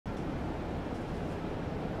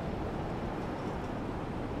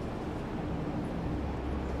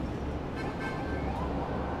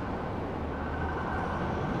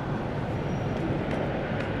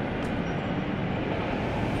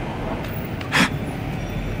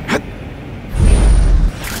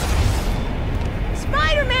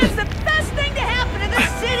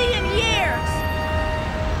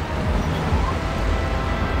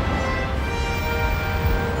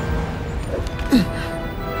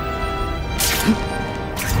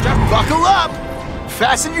Buckle up!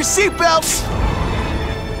 Fasten your seatbelts!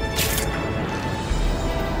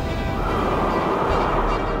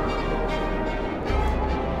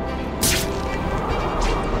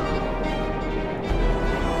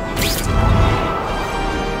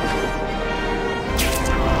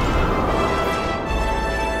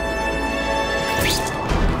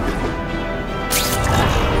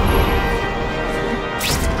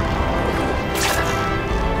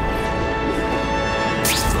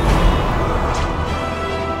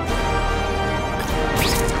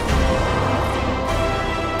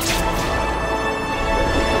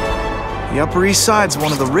 The Upper East Side's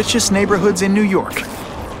one of the richest neighborhoods in New York.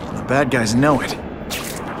 The bad guys know it.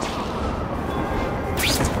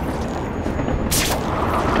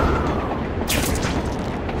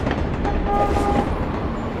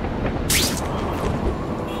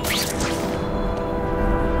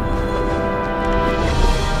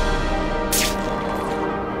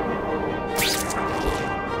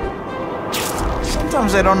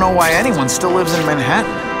 Sometimes I don't know why anyone still lives in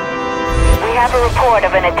Manhattan. We have a report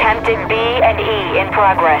of an attempted B&E in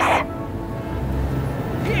progress.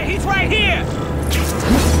 Here, he's right here!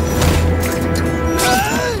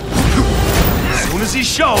 As soon as he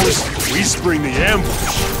shows, we spring the ambush.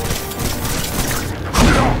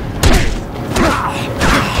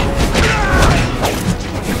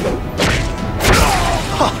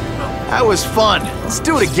 That was fun. Let's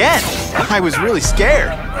do it again. I was really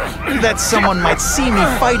scared. That someone might see me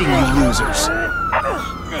fighting you losers.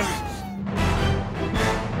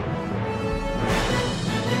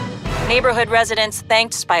 Neighborhood residents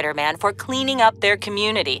thanked Spider-Man for cleaning up their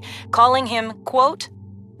community, calling him, quote,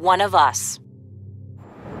 one of us.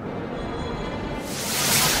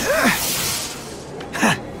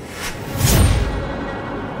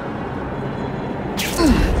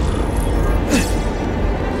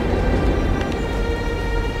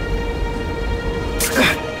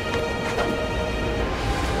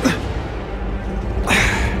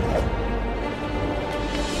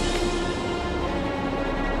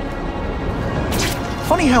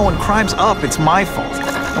 Funny how when crime's up, it's my fault.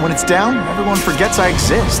 And when it's down, everyone forgets I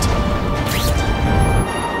exist.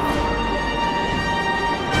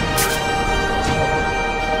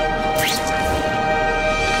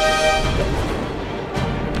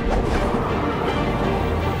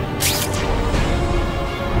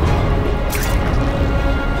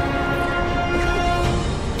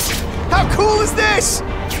 How cool is this?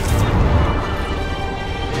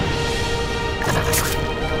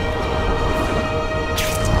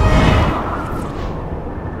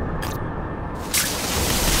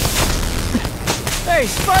 Hey,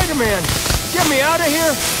 Spider-Man! Get me out of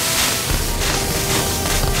here!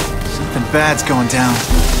 Something bad's going down.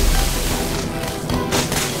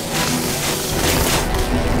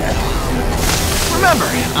 Remember,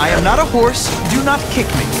 I am not a horse. Do not kick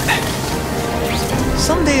me.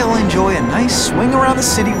 Someday I'll enjoy a nice swing around the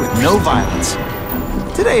city with no violence.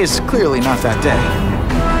 Today is clearly not that day.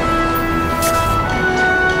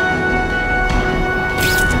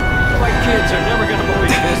 My kids are never gonna believe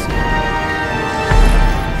this.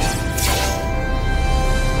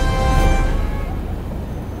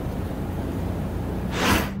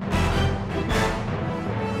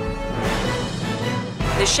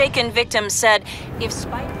 The shaken victim said, if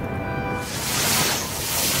Spider...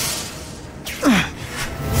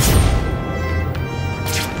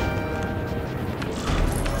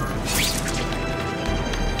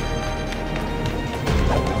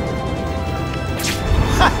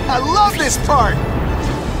 I love this part!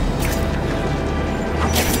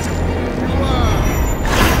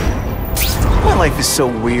 My life is so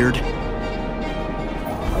weird.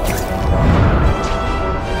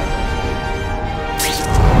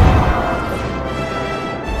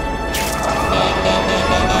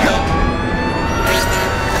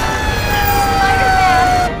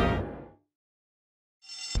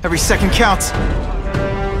 Every second counts.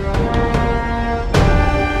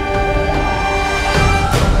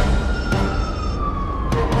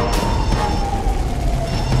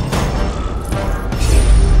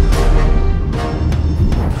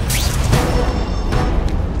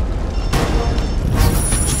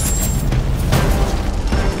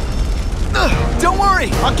 Don't worry,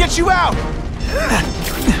 I'll get you out.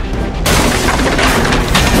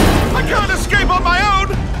 I can't escape on my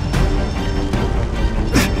own!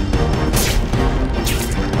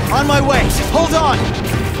 On my way. Hold on.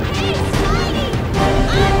 Hey, Spidey! I'm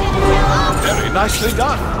gonna tell all Very nicely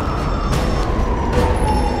done.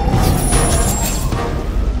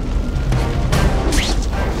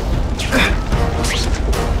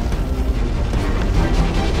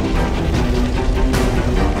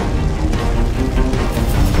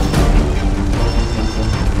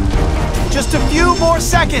 more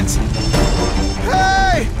seconds!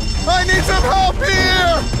 Hey! I need some help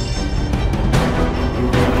here!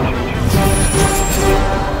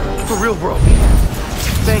 For real, bro.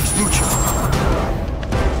 Thanks, Lucha.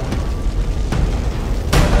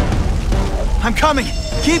 I'm coming!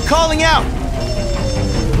 Keep calling out!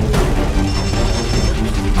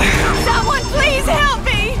 Someone please help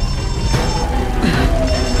me!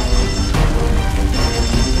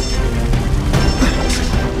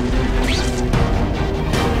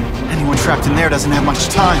 Anyone trapped in there doesn't have much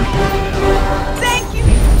time. Thank you,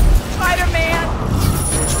 Spider-Man!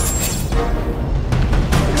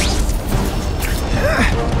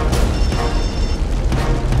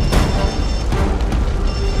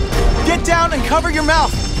 Get down and cover your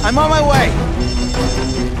mouth! I'm on my way!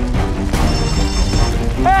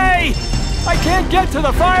 Hey! I can't get to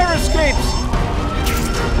the fire escapes!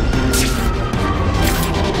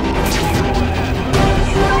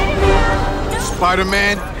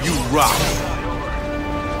 Spider-Man, you rock.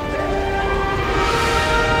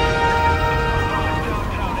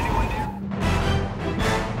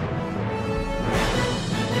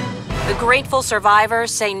 The grateful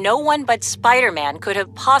survivors say no one but Spider-Man could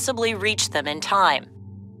have possibly reached them in time.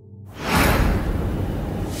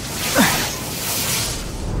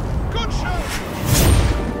 Good show.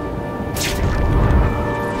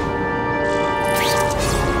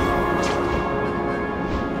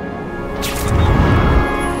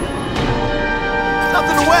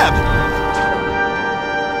 Nothing to web!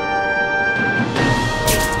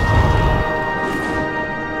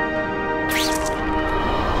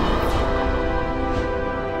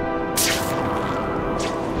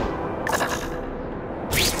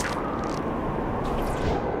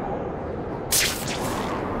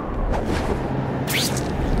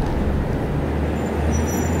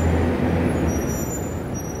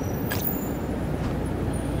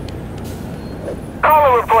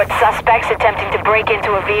 Caller reports suspects attempting to break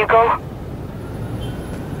into a vehicle.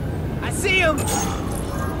 I see him!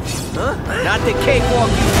 Huh? Not the cakewalk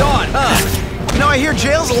you thought, huh? You know, I hear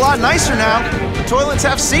jail's a lot nicer now. Toilets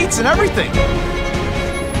have seats and everything.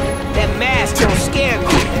 That mask don't scare me.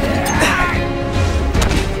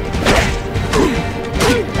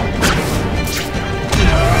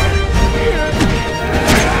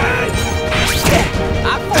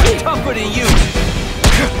 I'm far tougher than you.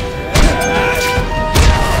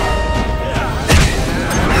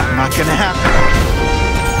 Not gonna happen.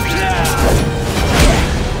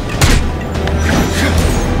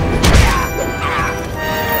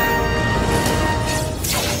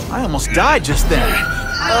 I almost died just then.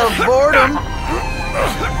 Of boredom.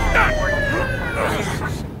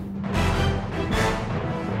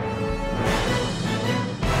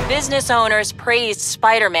 Business owners praised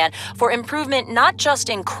Spider-Man for improvement not just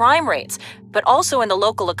in crime rates, but also in the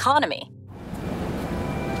local economy.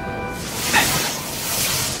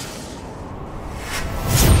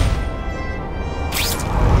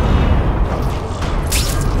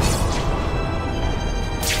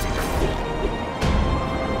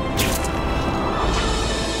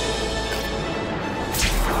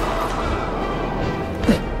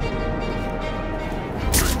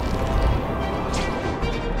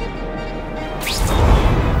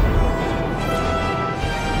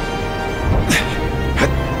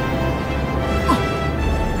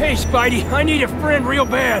 Hey, Spidey, I need a friend real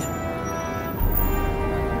bad.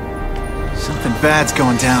 Something bad's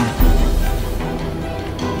going down.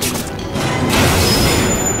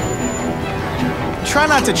 Try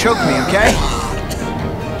not to choke me, okay?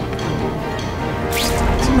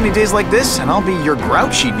 Too many days like this, and I'll be your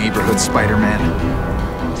grouchy neighborhood Spider-Man.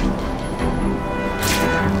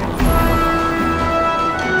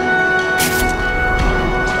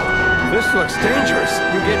 This looks dangerous.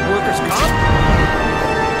 You getting workers' comp?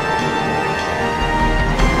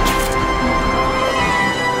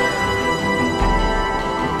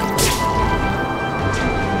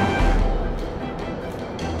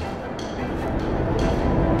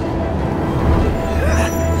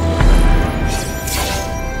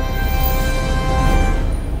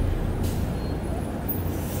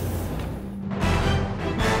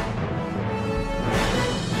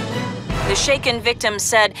 The shaken victim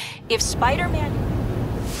said, if Spider-Man...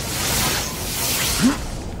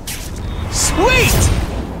 Sweet!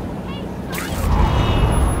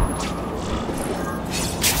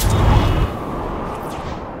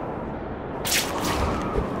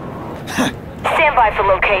 Stand by for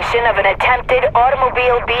location of an attempted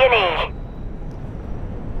automobile B&E.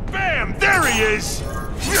 Bam! There he is!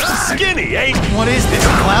 Skinny, ain't he? What is this, a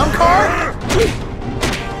clown car?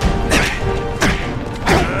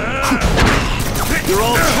 You're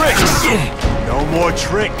all tricks! No more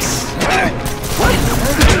tricks!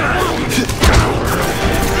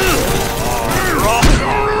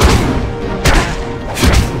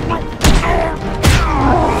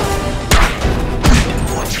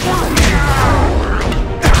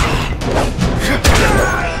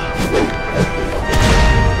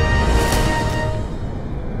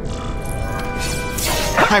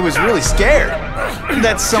 I was really scared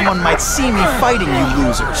that someone might see me fighting you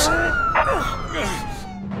losers.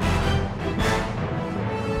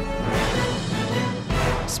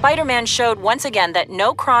 Spider-Man showed once again that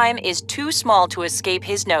no crime is too small to escape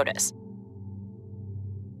his notice.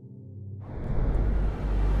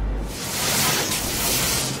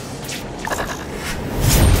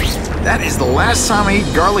 That is the last time I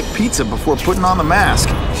ate garlic pizza before putting on the mask.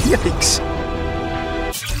 Yikes.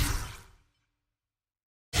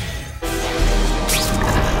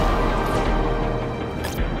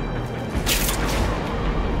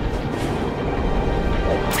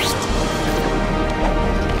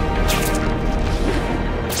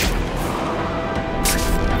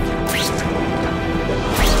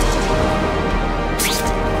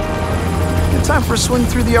 Time for a swing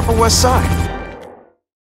through the Upper West Side.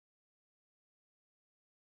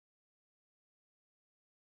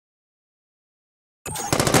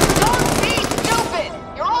 Don't be stupid!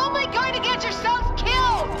 You're only going to get yourself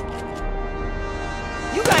killed!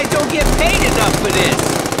 You guys don't get paid enough for this!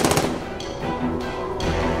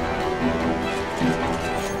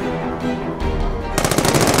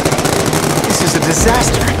 This is a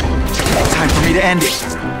disaster. Time for me to end it.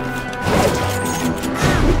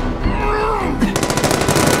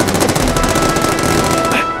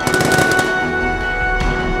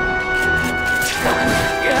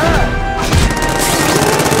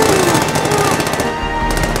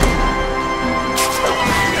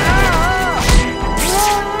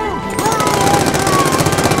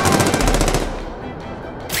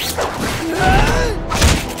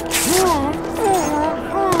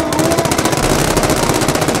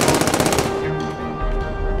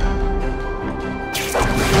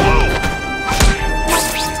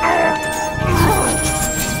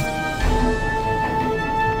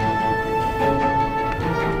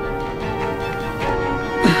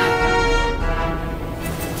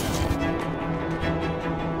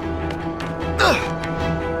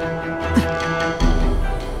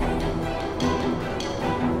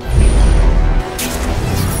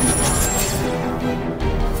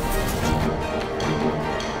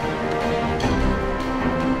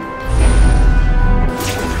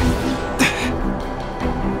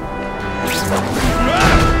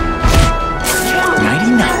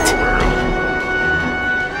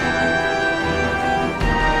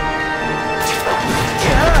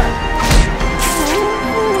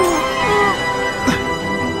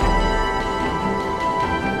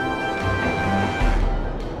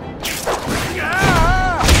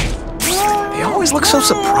 Look so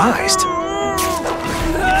surprised.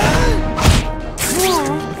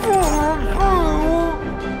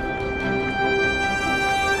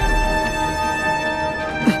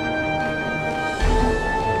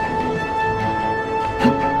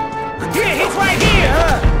 He's right here!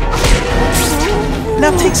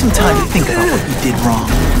 Now take some time to think about what you did wrong.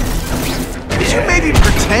 Did you maybe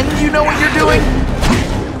pretend you know what you're doing?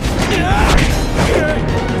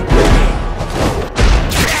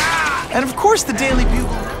 And of course the Daily Bugle.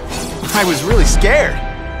 I was really scared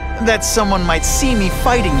that someone might see me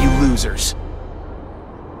fighting you losers.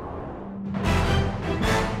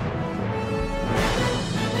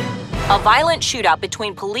 A violent shootout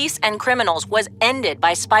between police and criminals was ended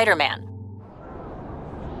by Spider-Man.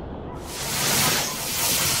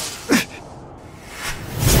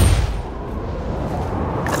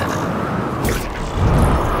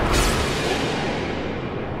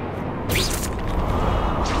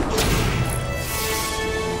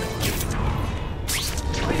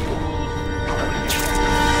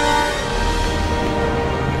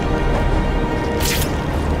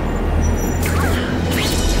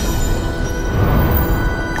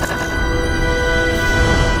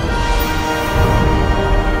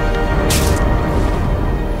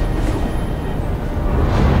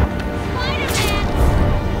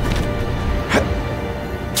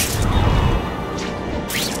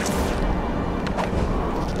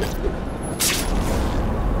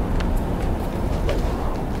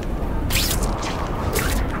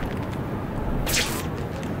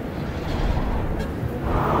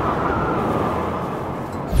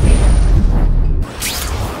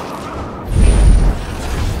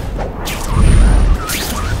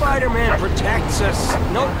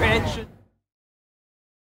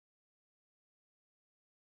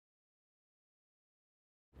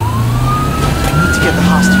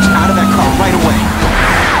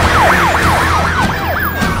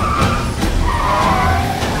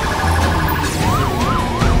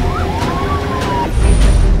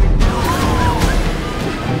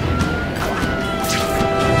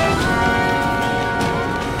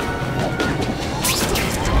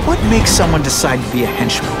 makes someone decide to be a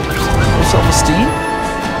henchman? Low self-esteem?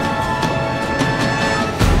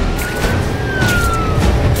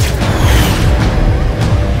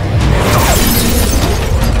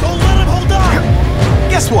 Don't let him hold on!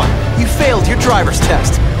 Guess what? You failed your driver's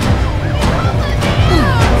test.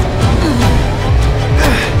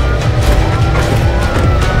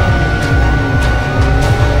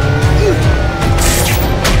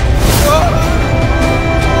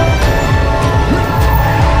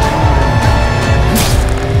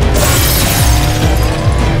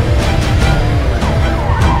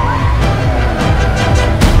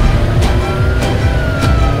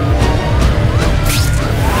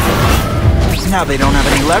 Now they don't have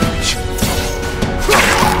any leverage.